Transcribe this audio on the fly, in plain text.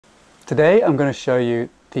Today I'm going to show you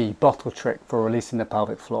the bottle trick for releasing the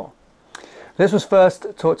pelvic floor. This was first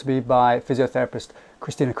taught to me by physiotherapist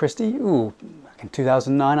Christina Christie, back in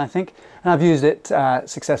 2009 I think, and I've used it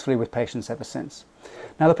successfully with patients ever since.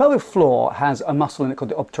 Now the pelvic floor has a muscle in it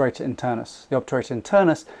called the obturator internus. The obturator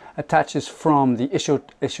internus attaches from the ischial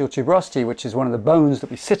tuberosity, which is one of the bones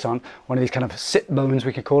that we sit on, one of these kind of sit bones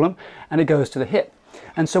we could call them, and it goes to the hip.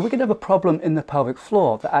 And so we can have a problem in the pelvic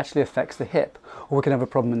floor that actually affects the hip, or we can have a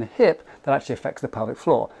problem in the hip that actually affects the pelvic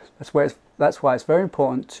floor. That's why it's very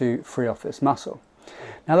important to free off this muscle.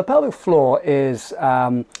 Now the pelvic floor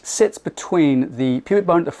sits between the pubic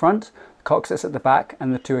bone at the front, the coccyx at the back,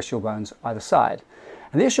 and the two ischial bones either side.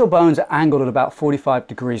 And the ischial bones are angled at about 45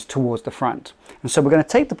 degrees towards the front. And so we're going to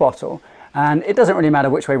take the bottle, and it doesn't really matter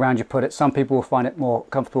which way around you put it. Some people will find it more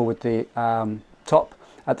comfortable with the top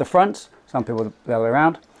at the front, some people the other way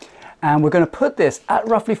around. And we're going to put this at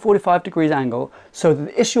roughly 45 degrees angle so that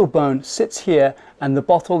the ischial bone sits here and the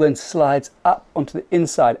bottle then slides up onto the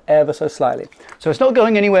inside ever so slightly. So it's not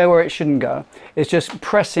going anywhere where it shouldn't go. It's just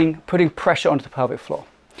putting pressure onto the pelvic floor.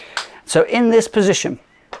 So in this position,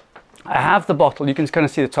 I have the bottle. You can kind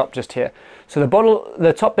of see the top just here. So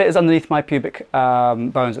the top bit is underneath my pubic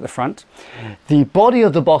bones at the front. The body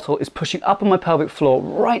of the bottle is pushing up on my pelvic floor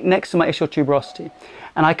right next to my ischial tuberosity.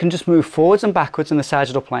 And I can just move forwards and backwards in the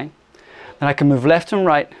sagittal plane. Then I can move left and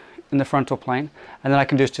right in the frontal plane. And then I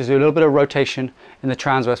can just do a little bit of rotation in the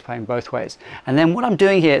transverse plane both ways. And then what I'm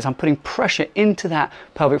doing here is I'm putting pressure into that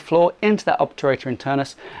pelvic floor, into that obturator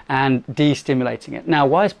internus, and de-stimulating it. Now,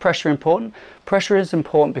 why is pressure important? Pressure is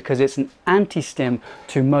important because it's an anti-stim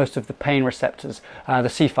to most of the pain receptors, the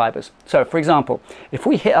C fibers. So, for example, if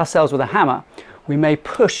we hit ourselves with a hammer, we may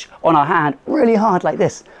push on our hand really hard like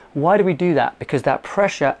this. Why do we do that? Because that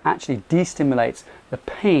pressure actually de-stimulates the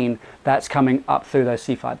pain that's coming up through those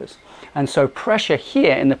C fibers. And so pressure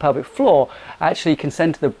here in the pelvic floor actually can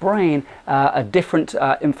send to the brain a different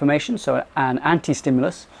information, so an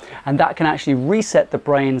anti-stimulus, and that can actually reset the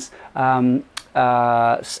brain's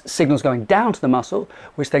signals going down to the muscle,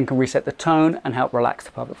 which then can reset the tone and help relax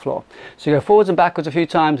the pelvic floor. So you go forwards and backwards a few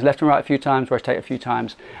times, left and right a few times, rotate a few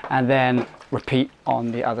times, and then repeat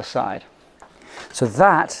on the other side. So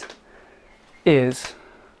that is,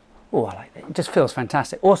 I like that. It just feels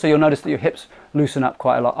fantastic. Also, you'll notice that your hips loosen up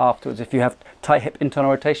quite a lot afterwards. If you have tight hip internal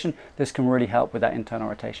rotation, this can really help with that internal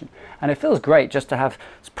rotation. And it feels great just to have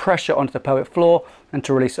pressure onto the pelvic floor and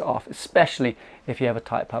to release it off, especially if you have a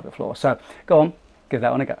tight pelvic floor. So go on, give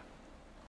that one a go.